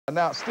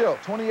Now, still,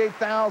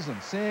 28,000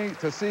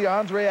 to see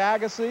Andre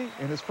Agassi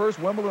in his first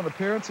Wimbledon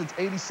appearance since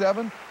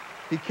 '87.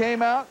 He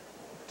came out,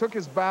 took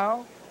his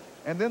bow,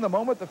 and then the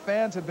moment the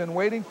fans had been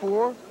waiting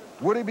for,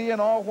 would he be in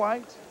all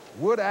white?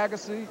 Would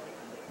Agassi?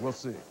 We'll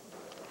see.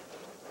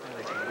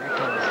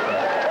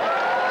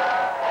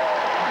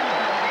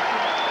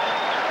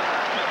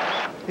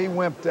 He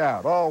wimped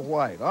out, all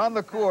white. On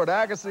the court,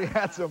 Agassi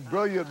had some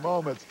brilliant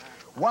moments.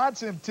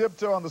 Watch him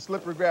tiptoe on the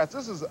slippery grass.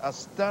 This is a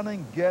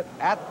stunning get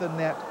at the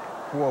net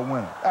for a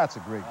winner. That's a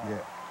great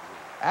get.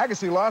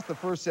 Agassi lost the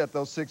first set,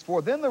 though,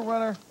 6-4. Then the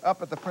runner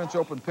up at the French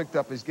Open picked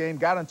up his game,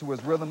 got into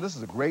his rhythm. This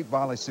is a great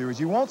volley series.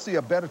 You won't see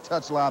a better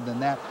touch lob than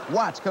that.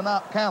 Watch,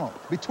 Connell,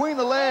 between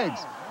the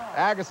legs.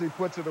 Agassi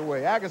puts it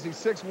away. Agassi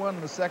 6-1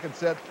 in the second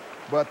set,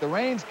 but the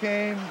rains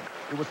came.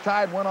 It was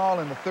tied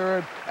 1-1 in the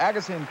third.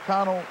 Agassi and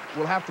Connell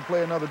will have to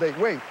play another day.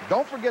 Wait,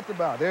 don't forget the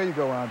bow. There you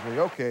go, Andre.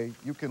 Okay,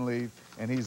 you can leave. And he's